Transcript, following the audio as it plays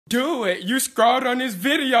Do it. You scrolled on this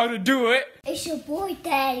video to do it. It's your boy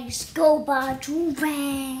Daddy's Go by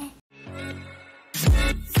Joovier.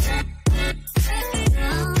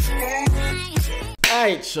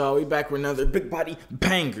 Alright, y'all, we back with another big body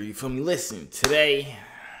banger. You feel me? Listen, today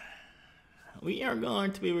we are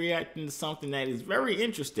going to be reacting to something that is very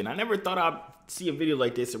interesting. I never thought I'd see a video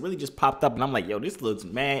like this. It really just popped up and I'm like, yo, this looks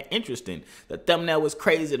mad interesting. The thumbnail was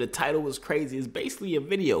crazy, the title was crazy. It's basically a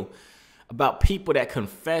video about people that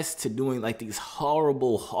confess to doing like these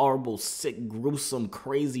horrible, sick, gruesome,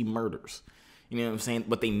 crazy murders. You know what I'm saying?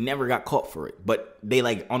 But they never got caught for it. But they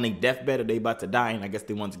like on their deathbed or they about to die, and I guess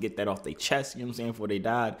they wanted to get that off their chest, you know what I'm saying, before they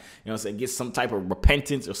died. You know what I'm saying? Get some type of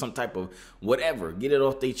repentance or some type of whatever. Get it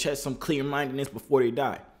off their chest, some clear-mindedness before they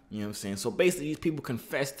die. You know what I'm saying? So basically these people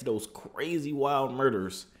confess to those crazy, wild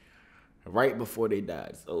murders right before they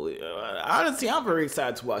died. So honestly, I'm very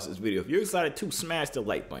excited to watch this video. If you're excited too, smash the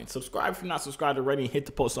like button. Subscribe if you're not subscribed already, and hit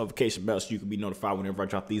the post notification bell so you can be notified whenever I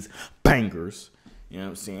drop these bangers. You know what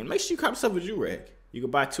I'm saying? Make sure you cop yourself a Joovier. You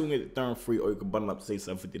can buy 2 and get the third free, or you can bundle up to save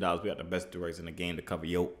 $50. We got the best directs in the game to cover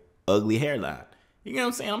your ugly hairline. You know what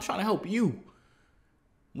I'm saying? I'm trying to help you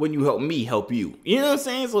when you help me help you. You know what I'm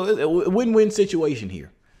saying? So it's a win-win situation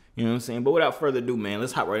here. You know what I'm saying? But without further ado, man,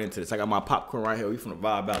 let's hop right into this. I got my popcorn right here. We finna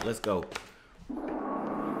vibe out. Let's go.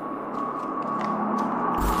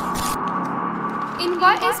 In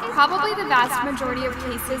what is probably the vast majority of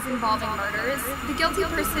cases involving murders, the guilty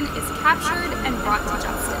person is captured and brought to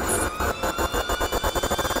justice.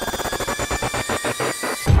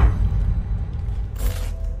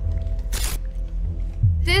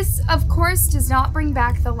 This, of course, does not bring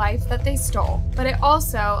back the life that they stole, but it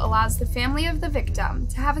also allows the family of the victim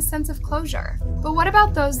to have a sense of closure. But what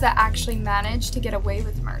about those that actually manage to get away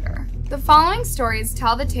with murder? The following stories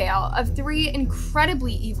tell the tale of 3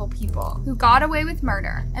 incredibly evil people who got away with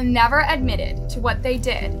murder and never admitted to what they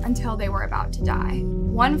did until they were about to die.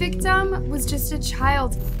 One victim was just a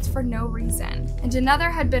child for no reason, and another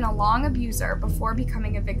had been a long abuser before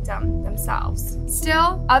becoming a victim themselves.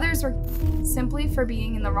 Still, others were simply for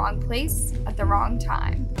being in the wrong place at the wrong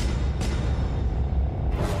time.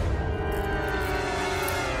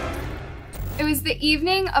 It was the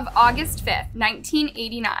evening of August 5th,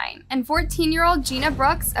 1989, and 14-year-old Gina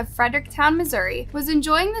Brooks of Fredericktown, Missouri, was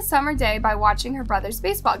enjoying the summer day by watching her brother's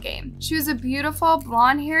baseball game. She was a beautiful,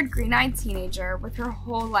 blonde-haired, green-eyed teenager with her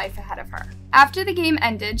whole life ahead of her. After the game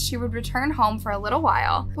ended, she would return home for a little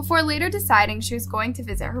while, before later deciding she was going to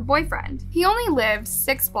visit her boyfriend. He only lived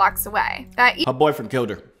 6 blocks away. Her boyfriend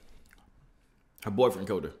killed her. Her boyfriend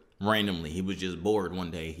killed her. Randomly. He was just bored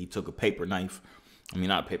one day. He took a paper knife. I mean,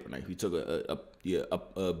 not a paper knife. He took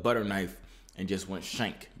a butter knife and just went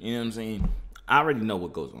shank. You know what I'm saying? I already know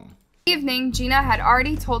what goes on. Evening, Gina had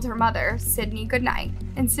already told her mother, Sydney, goodnight,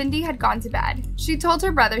 and Cindy had gone to bed. She told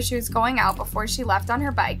her brother she was going out before she left on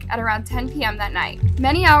her bike at around 10 p.m. that night.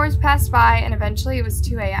 Many hours passed by, and eventually it was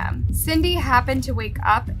 2 a.m. Cindy happened to wake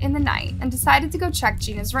up in the night and decided to go check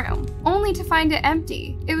Gina's room, only to find it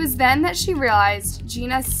empty. It was then that she realized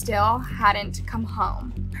Gina still hadn't come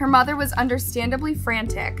home. Her mother was understandably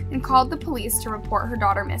frantic and called the police to report her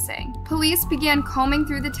daughter missing. Police began combing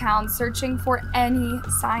through the town searching for any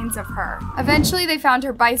signs of her. Eventually, they found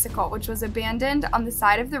her bicycle, which was abandoned on the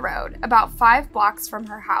side of the road about 5 blocks from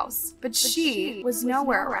her house, but she was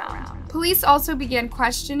nowhere around. Police also began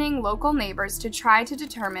questioning local neighbors to try to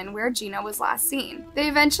determine where Gina was last seen. They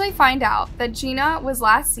eventually find out that Gina was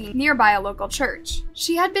last seen nearby a local church.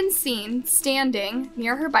 She had been seen standing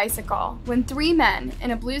near her bicycle when 3 men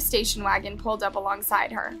in a blue station wagon pulled up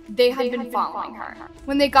alongside her. They had been following her.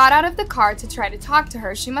 When they got out of the car to try to talk to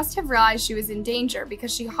her, she must have realized she was in danger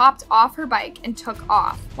because she hopped off her bike and took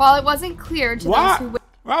off. While it wasn't clear to those who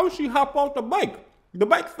Why would she hop off the bike? The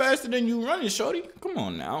bike faster than you running, shorty. Come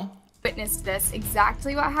on now. Witnessed this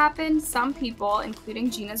exactly what happened, some people, including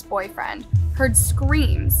Gina's boyfriend, heard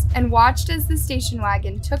screams and watched as the station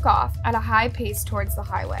wagon took off at a high pace towards the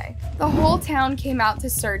highway. The whole town came out to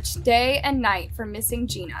search day and night for missing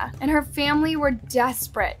Gina, and her family were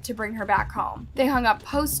desperate to bring her back home. They hung up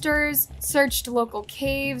posters, searched local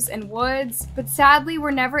caves and woods, but sadly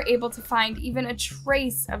were never able to find even a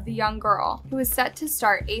trace of the young girl who was set to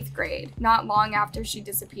start 8th grade not long after she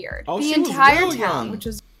disappeared. Oh, the she entire was real town, young. which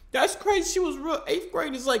was That's crazy. She was real. 8th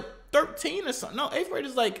grade is like 13 or something. No, 8th grade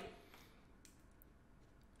is like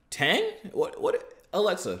 10? What?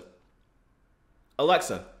 Alexa,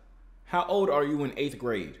 how old are you in 8th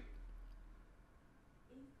grade?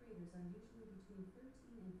 8th graders are usually between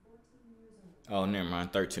 13 and 14 years old. Oh, never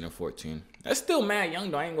mind. 13 or 14. That's still mad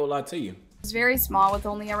young, though. I ain't gonna lie to you. was very small with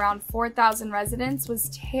only around 4,000 residents, was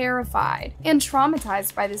terrified and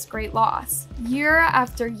traumatized by this great loss. Year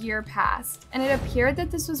after year passed, and it appeared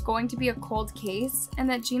that this was going to be a cold case and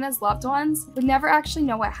that Gina's loved ones would never actually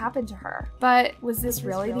know what happened to her. But was this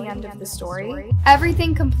really the end of the story?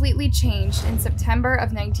 Everything completely changed in September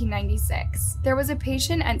of 1996. There was a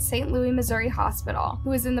patient at St. Louis, Missouri hospital who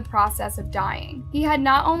was in the process of dying. He had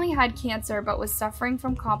not only had cancer but was suffering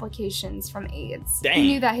from complications from AIDS. Dang.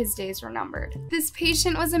 He knew that his days were numbered. This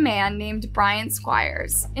patient was a man named Bryant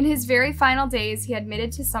Squires. In his very final days, he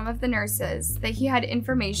admitted to some of the nurses that he had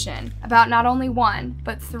information about not only one,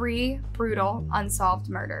 but 3 brutal, unsolved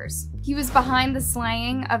murders. He was behind the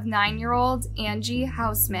slaying of 9-year-old Angie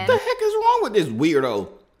Houseman. What the heck is wrong with this weirdo?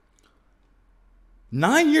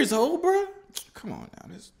 9 years old, bro? Come on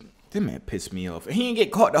now, this man pissed me off. He didn't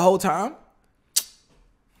get caught the whole time.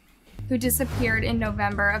 Who disappeared in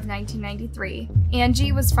November of 1993.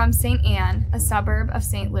 Angie was from St. Anne, a suburb of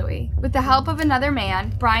St. Louis. With the help of another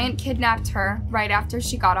man, Bryant kidnapped her right after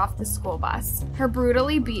she got off the school bus. Her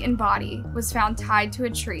brutally beaten body was found tied to a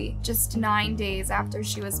tree just 9 days after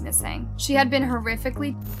she was missing. She had been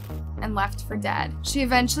horrifically and left for dead. She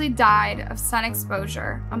eventually died of sun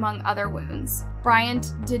exposure, among other wounds.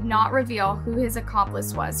 Bryant did not reveal who his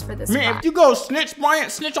accomplice was for this crime. Man, if you go snitch,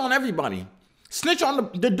 Bryant, snitch on everybody. Snitch on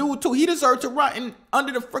the dude too. He deserves to rot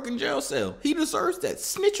under the freaking jail cell. He deserves that.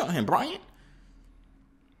 Snitch on him, Bryant.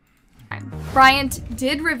 Bryant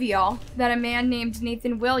did reveal that a man named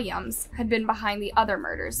Nathan Williams had been behind the other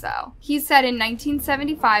murders, though. He said in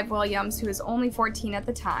 1975, Williams, who was only 14 at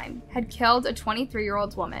the time, had killed a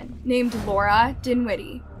 23-year-old woman named Laura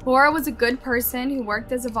Dinwiddie. Laura was a good person who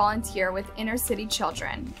worked as a volunteer with inner-city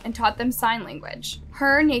children and taught them sign language.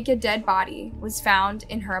 Her naked dead body was found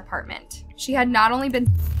in her apartment. She had not only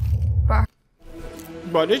been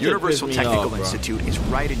Bro, this Universal just pissed me Technical off, Institute is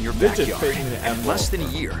right in your This just backyard. pissed me the And in F less off. than a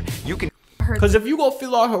year, you can Because if you go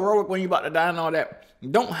feel all heroic when you about to die and all that,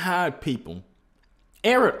 don't hide people.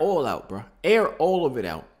 Air it all out, bro. Air all of it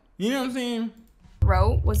out. You know what I'm saying?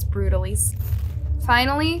 throat was brutally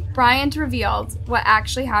Finally, Bryant revealed what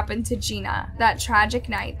actually happened to Gina that tragic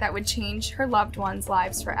night that would change her loved ones'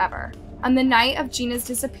 lives forever. On the night of Gina's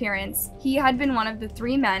disappearance, he had been one of the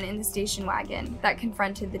 3 men in the station wagon that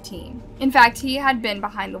confronted the team. In fact, he had been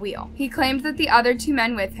behind the wheel. He claimed that the other 2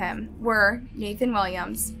 men with him were Nathan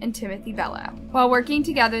Williams and Timothy Bello. While working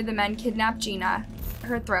together, the men kidnapped Gina,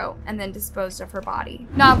 her throat, and then disposed of her body.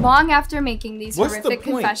 Not long after making these What's the horrific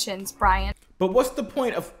point? confessions, Bryant But what's the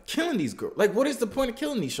point of killing these girls? Like, what is the point of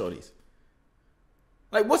killing these shorties?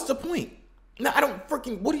 Like, what's the point? No, I don't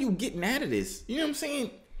freaking, what are you getting out of this? You know what I'm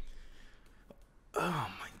saying? Oh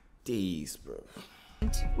my days, bro.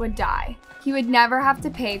 would die. He would never have to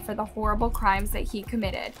pay for the horrible crimes that he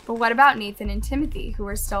committed. But what about Nathan and Timothy, who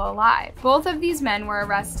were still alive? Both of these men were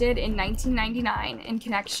arrested in 1999 in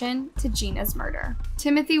connection to Gina's murder.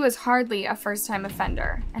 Timothy was hardly a first-time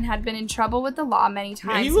offender and had been in trouble with the law many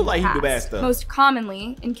times. Yeah, he in looked the like he do bad past, stuff. most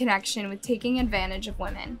commonly in connection with taking advantage of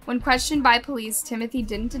women. When questioned by police, Timothy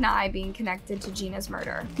didn't deny being connected to Gina's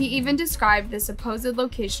murder. He even described the supposed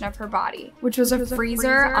location of her body, which was a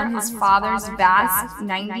freezer on his father's vast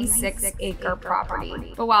 96-acre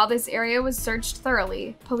property. But while this area was searched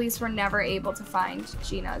thoroughly, police were never able to find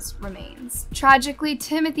Gina's remains. Tragically,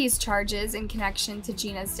 Timothy's charges in connection to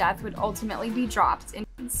Gina's death would ultimately be dropped.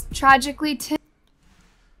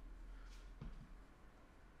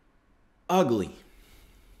 Ugly.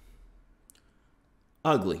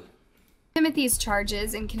 Timothy's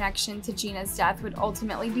charges in connection to Gina's death would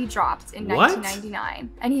ultimately be dropped in What? 1999,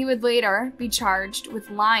 and he would later be charged with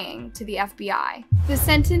lying to the FBI. The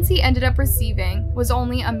sentence he ended up receiving was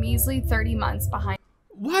only a measly 30 months behind.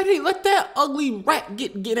 Why they let that ugly rat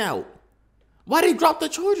get out? Why they drop the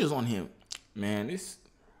charges on him? Man, this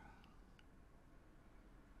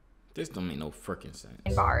don't make no freaking sense.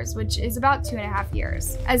 Bars, which is about 2.5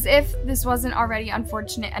 years. As if this wasn't already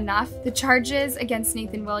unfortunate enough, the charges against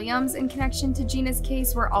Nathan Williams in connection to Gina's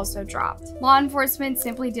case were also dropped. Law enforcement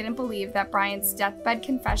simply didn't believe that Bryant's deathbed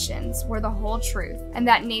confessions were the whole truth, and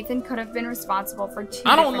that Nathan could have been responsible for 2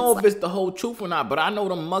 I don't know if it's the whole truth or not, but I know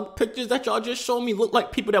the mug pictures that y'all just showed me look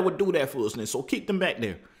like people that would do that foolishness. So keep them back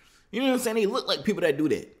there. You know what I'm saying? They look like people that do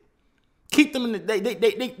that. Keep them in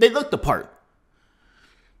the, they look the part.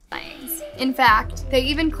 In fact, they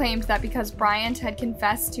even claimed that because Bryant had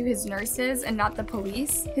confessed to his nurses and not the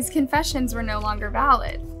police, his confessions were no longer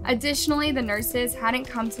valid. Additionally, the nurses hadn't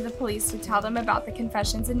come to the police to tell them about the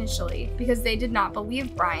confessions initially because they did not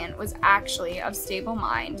believe Bryant was actually of stable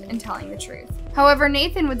mind and telling the truth. However,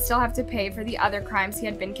 Nathan would still have to pay for the other crimes he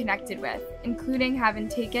had been connected with, including having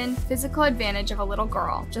taken physical advantage of a little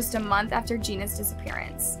girl just a month after Gina's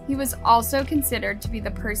disappearance. He was also considered to be the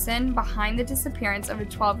person behind the disappearance of a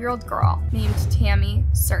 12-year-old girl named Tammy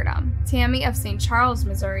Surdom. Tammy of St. Charles,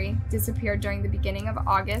 Missouri, disappeared during the beginning of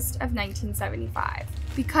August of 1975.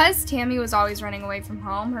 Because Tammy was always running away from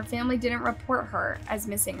home, her family didn't report her as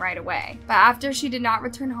missing right away. But after she did not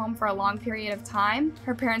return home for a long period of time,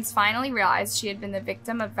 her parents finally realized she had been the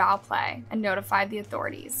victim of foul play and notified the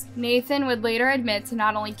authorities. Nathan would later admit to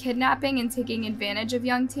not only kidnapping and taking advantage of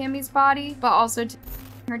young Tammy's body, but also to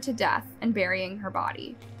her to death and burying her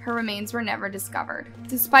body. Her remains were never discovered.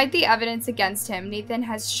 Despite the evidence against him, Nathan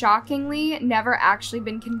has shockingly never actually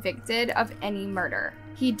been convicted of any murder.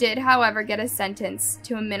 He did, however, get a sentence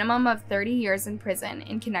to a minimum of 30 years in prison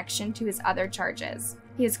in connection to his other charges.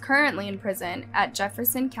 He is currently in prison at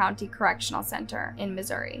Jefferson County Correctional Center in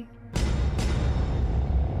Missouri.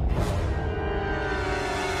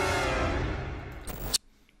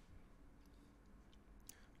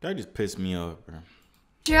 That just pissed me off, bro.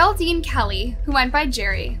 Geraldine Kelly, who went by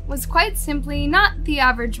Jerry, was quite simply not the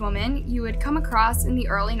average woman you would come across in the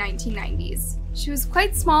early 1990s. She was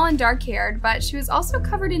quite small and dark-haired, but she was also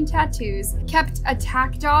covered in tattoos, kept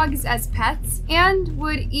attack dogs as pets, and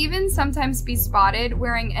would even sometimes be spotted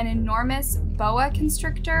wearing an enormous boa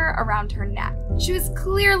constrictor around her neck. She was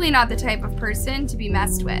clearly not the type of person to be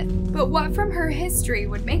messed with, but what from her history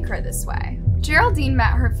would make her this way? Geraldine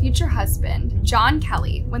met her future husband, John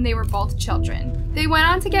Kelly, when they were both children. They went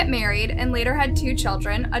on to get married and later had 2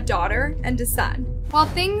 children, a daughter and a son. While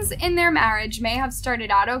things in their marriage may have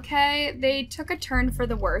started out okay, they took a turn for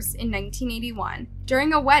the worse in 1981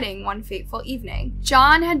 during a wedding one fateful evening.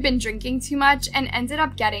 John had been drinking too much and ended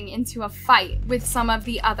up getting into a fight with some of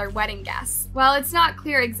the other wedding guests. While it's not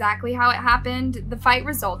clear exactly how it happened, the fight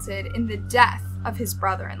resulted in the death of his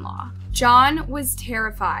brother-in-law. John was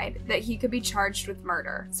terrified that he could be charged with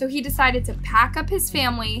murder, so he decided to pack up his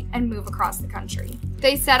family and move across the country.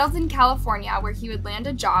 They settled in California, where he would land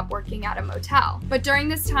a job working at a motel. But during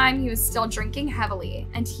this time, he was still drinking heavily,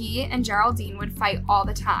 and he and Geraldine would fight all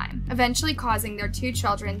the time, eventually causing their 2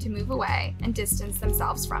 children to move away and distance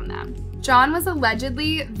themselves from them. John was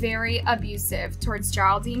allegedly very abusive towards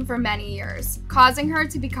Geraldine for many years, causing her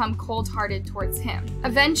to become cold-hearted towards him.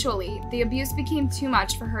 Eventually, the abuse became too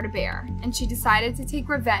much for her to bear, and she decided to take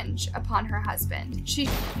revenge upon her husband. She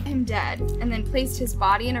shot him dead and then placed his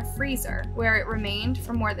body in a freezer, where it remained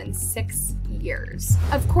for more than 6 years.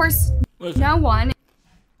 Of course, Listen, no one...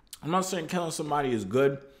 I'm not saying killing somebody is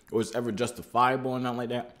good or it's ever justifiable or nothing like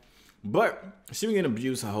that, but she been getting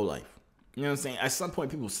abused her whole life. You know what I'm saying? At some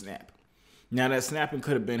point, people snap. Now, that snapping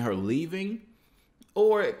could have been her leaving,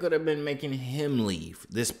 or it could have been making him leave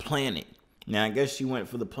this planet. Now, I guess she went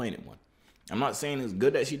for the planet one. I'm not saying it's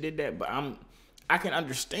good that she did that, but I can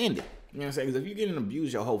understand it. You know what I'm saying? Because if you're getting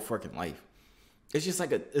abused your whole fucking life, it's just like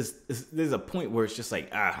there's a point where it's just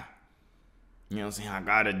like, you know what I'm saying? I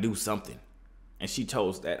gotta do something. And she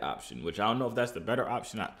chose that option, which I don't know if that's the better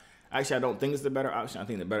option. I don't think it's the better option. I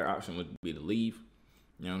think the better option would be to leave.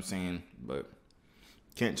 You know what I'm saying? But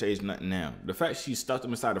can't change nothing now. The fact she stuffed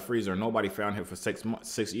him inside the freezer and nobody found him for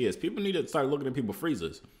 6 years. People need to start looking at people's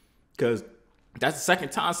freezers, because that's the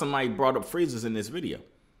second time somebody brought up freezers in this video.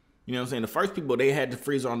 You know what I'm saying? The first people, they had the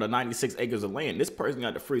freezer on the 96 acres of land. This person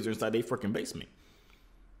got the freezer inside their freaking basement.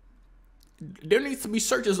 There needs to be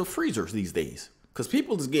searches of freezers these days, because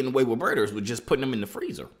people is getting away with murders with just putting them in the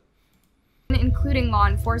freezer, including law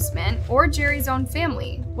enforcement or Jerry's own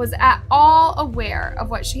family, was at all aware of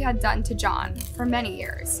what she had done to John for many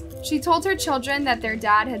years. She told her children that their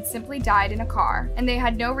dad had simply died in a car, and they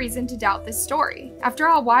had no reason to doubt this story. After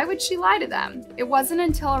all, why would she lie to them? It wasn't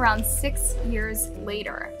until around 6 years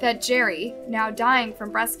later that Jerry, now dying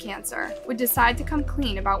from breast cancer, would decide to come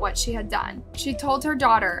clean about what she had done. She told her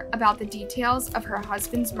daughter about the details of her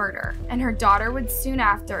husband's murder, and her daughter would soon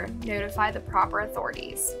after notify the proper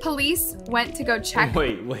authorities. Police went to go check.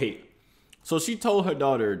 Wait. So she told her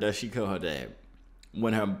daughter that she killed her dad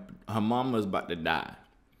when her mom was about to die.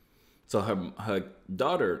 So her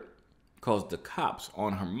daughter calls the cops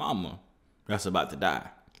on her mama that's about to die,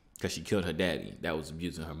 because she killed her daddy that was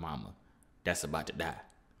abusing her mama that's about to die.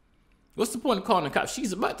 What's the point of calling the cops?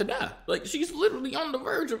 She's about to die. Like, she's literally on the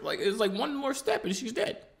verge of, like, it's like one more step and she's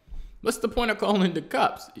dead. What's the point of calling the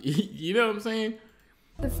cops? You know what I'm saying?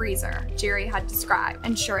 the freezer Jerry had described,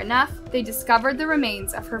 and sure enough, they discovered the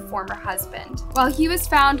remains of her former husband. While he was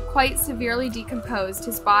found quite severely decomposed,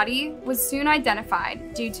 his body was soon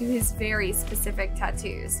identified due to his very specific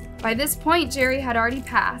tattoos. By this point, Jerry had already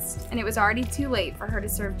passed, and it was already too late for her to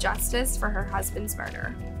serve justice for her husband's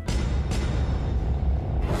murder.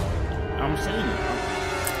 I'm saying it.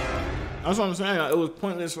 That's what I'm saying. It was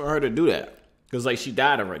pointless for her to do that. Because, like, she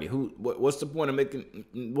died already. What's the point of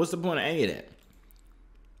what's the point of any of that?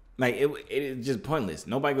 Like, it's just pointless.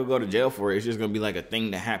 Nobody could go to jail for it. It's just going to be like a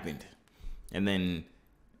thing that happened. And then,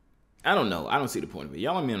 I don't know. I don't see the point of it.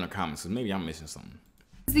 Y'all let me know in the comments, because maybe I'm missing something.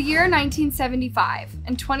 It was the year 1975,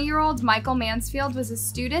 and 20-year-old Michael Mansfield was a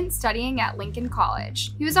student studying at Lincoln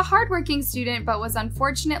College. He was a hardworking student, but was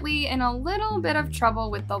unfortunately in a little bit of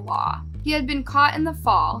trouble with the law. He had been caught in the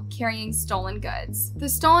fall carrying stolen goods. The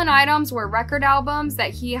stolen items were record albums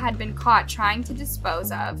that he had been caught trying to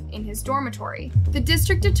dispose of in his dormitory. The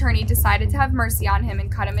district attorney decided to have mercy on him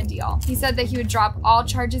and cut him a deal. He said that he would drop all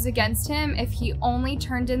charges against him if he only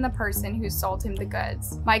turned in the person who sold him the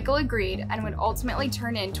goods. Michael agreed and would ultimately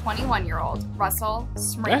turn in 21-year-old Russell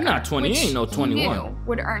Smraker. That's not 20, he ain't no 21. He knew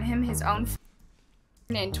would earn him his own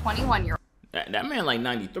in 21-year-old. That man like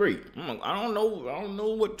 93. I don't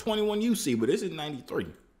know what 21 you see, but this is 93.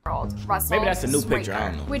 Russell Maybe that's a new Smraker, picture, I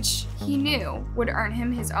don't know. which he knew would earn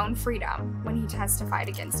him his own freedom when he testified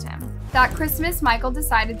against him. That Christmas, Michael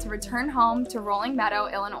decided to return home to Rolling Meadow,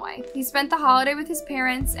 Illinois. He spent the holiday with his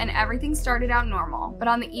parents and everything started out normal, but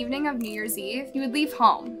on the evening of New Year's Eve, he would leave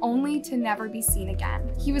home, only to never be seen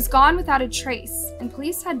again. He was gone without a trace, and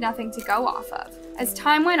police had nothing to go off of. As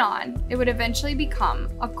time went on, it would eventually become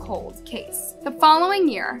a cold case. The following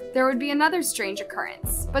year, there would be another strange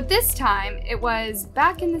occurrence, but this time it was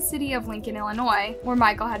back in the city of Lincoln, Illinois, where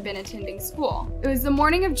Michael had been attending school. It was the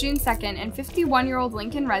morning of June 2nd, and 51-year-old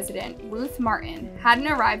Lincoln resident Ruth Martin hadn't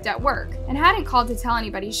arrived at work and hadn't called to tell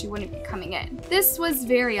anybody she wouldn't be coming in. This was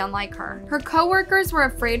very unlike her. Her co-workers were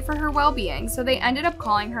afraid for her well-being, so they ended up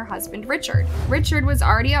calling her husband Richard. Richard was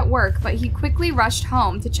already at work, but he quickly rushed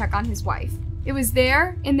home to check on his wife. It was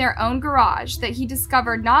there, in their own garage, that he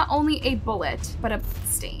discovered not only a bullet, but a blood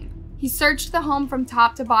stain. He searched the home from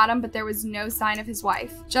top to bottom, but there was no sign of his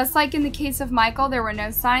wife. Just like in the case of Michael, there were no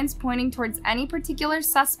signs pointing towards any particular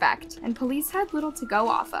suspect, and police had little to go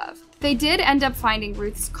off of. They did end up finding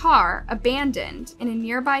Ruth's car abandoned in a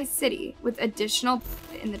nearby city with additional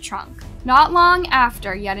blood in the trunk. Not long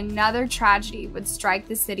after, yet another tragedy would strike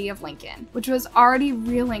the city of Lincoln, which was already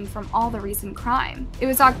reeling from all the recent crime. It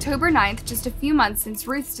was October 9th, just a few months since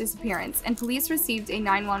Ruth's disappearance, and police received a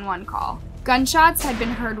 911 call. Gunshots had been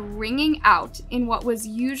heard ringing out in what was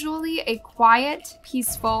usually a quiet,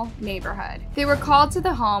 peaceful neighborhood. They were called to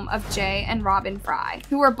the home of Jay and Robin Fry,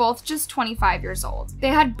 who were both just 25 years old. They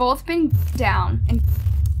had both been down, and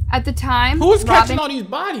at the time, Who's catching all these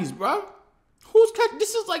bodies, bro? Who's catching?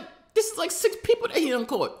 This is like 6 people that he done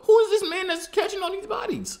caught. Who is this man that's catching all these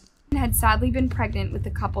bodies? Had sadly been pregnant with the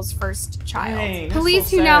couple's first child. Dang, that's Police,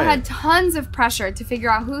 so who now sad. had tons of pressure to figure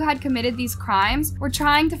out who had committed these crimes, were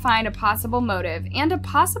trying to find a possible motive and a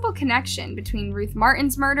possible connection between Ruth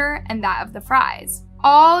Martin's murder and that of the Frys.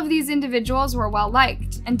 All of these individuals were well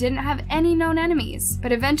liked and didn't have any known enemies,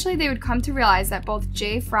 but eventually they would come to realize that both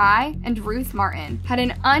Jay Fry and Ruth Martin had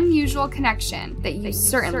an unusual connection that you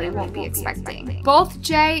certainly won't be expecting. Both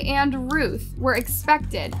Jay and Ruth were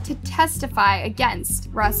expected to testify against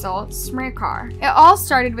Russell Smraker. It all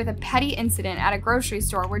started with a petty incident at a grocery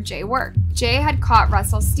store where Jay worked. Jay had caught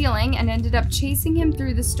Russell stealing and ended up chasing him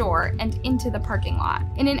through the store and into the parking lot.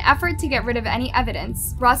 In an effort to get rid of any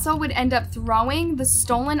evidence, Russell would end up throwing the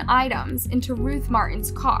stolen items into Ruth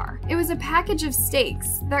Martin's car. It was a package of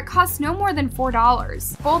steaks that cost no more than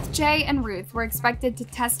 $4. Both Jay and Ruth were expected to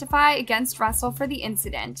testify against Russell for the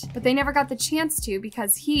incident, but they never got the chance to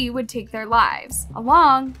because he would take their lives,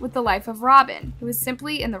 along with the life of Robin, who was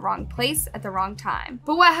simply in the wrong place at the wrong time.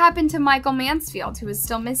 But what happened to Michael Mansfield, who was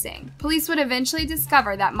still missing? Police would eventually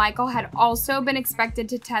discover that Michael had also been expected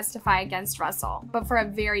to testify against Russell, but for a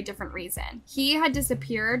very different reason. He had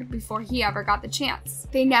disappeared before he ever got the chance.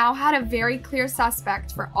 They now had a very clear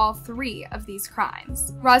suspect for all 3 of these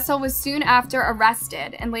crimes. Russell was soon after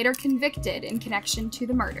arrested and later convicted in connection to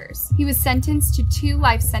the murders. He was sentenced to 2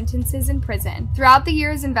 life sentences in prison. Throughout the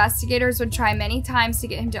years, investigators would try many times to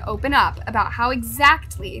get him to open up about how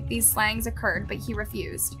exactly these slayings occurred, but he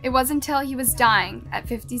refused. It wasn't until he was dying at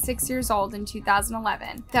 56 years old in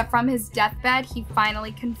 2011 that from his deathbed, he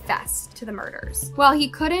finally confessed to the murders. While he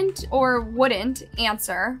couldn't or wouldn't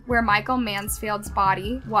answer where Michael Mansfield's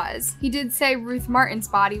body was, he did say Ruth Martin's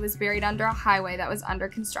body was buried under a highway that was under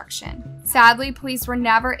construction. Sadly, police were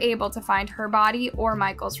never able to find her body or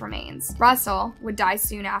Michael's remains. Russell would die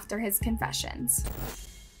soon after his confessions.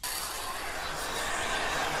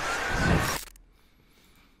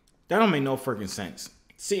 That don't make no freaking sense.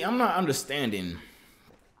 See, I'm not understanding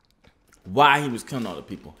why he was killing all the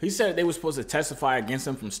people. He said they were supposed to testify against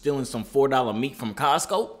him from stealing some $4 meat from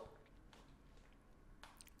Costco.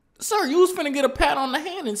 Sir, you was finna get a pat on the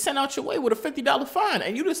hand and sent out your way with a $50 fine,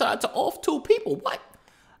 and you decided to off 2 people. What?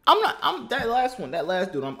 That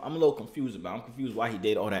last dude, I'm a little confused about. I'm confused why he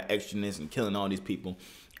did all that extraness and killing all these people.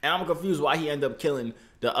 And I'm confused why he ended up killing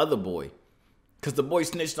the other boy. Because the boy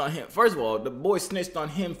snitched on him. First of all, the boy snitched on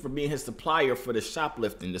him for being his supplier for the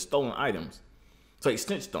shoplifting, the stolen items. So he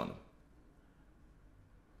snitched on him.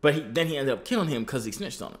 But then he ended up killing him because he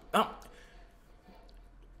snitched on him.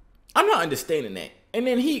 I'm not understanding that. And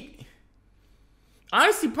then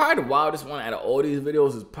honestly, probably the wildest one out of all these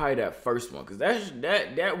videos is probably that first one. Because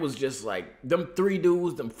that was just like, them 3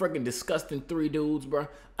 dudes, them freaking disgusting 3 dudes, bro.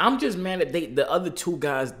 I'm just mad that the other 2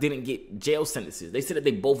 guys didn't get jail sentences. They said that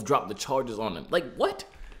they both dropped the charges on them. Like, what?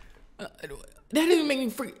 That didn't make me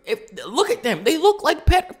freak. Look at them. They look like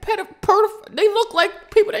they look like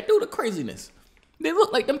people that do the craziness. They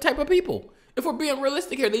look like them type of people. If we're being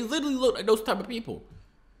realistic here, they literally look like those type of people.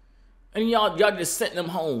 And y'all just sent them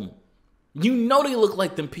home. You know they look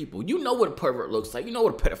like them people. You know what a pervert looks like. You know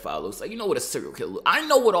what a pedophile looks like. You know what a serial killer looks like. I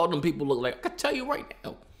know what all them people look like. I can tell you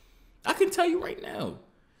right now.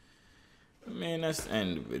 Man, that's the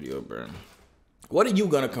end of the video, bro. What are you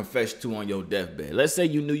going to confess to on your deathbed? Let's say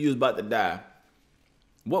you knew you was about to die.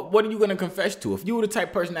 What are you going to confess to? If you were the type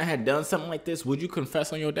of person that had done something like this, would you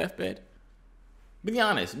confess on your deathbed? Be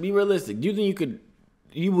honest. Be realistic. Do you think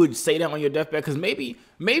you would say that on your deathbed? Because maybe,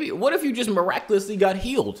 what if you just miraculously got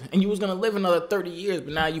healed and you was going to live another 30 years,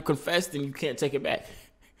 but now you confessed and you can't take it back?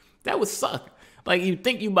 That would suck. Like, you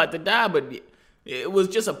think you about to die, but it was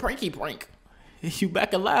just a pranky prank. You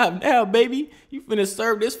back alive now, baby. You finna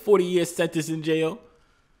serve this 40-year sentence in jail.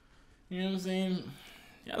 You know what I'm saying?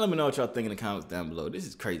 Y'all let me know what y'all think in the comments down below. This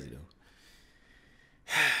is crazy,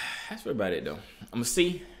 though. That's about it, though. I'm gonna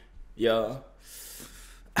see y'all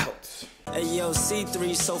out. Hey yo,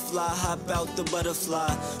 C3 so fly, hop out the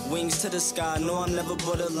butterfly. Wings to the sky, no I'm never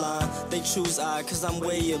borderline. They choose I, cause I'm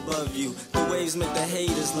way above you. The waves make the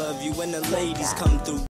haters love you when the ladies come through.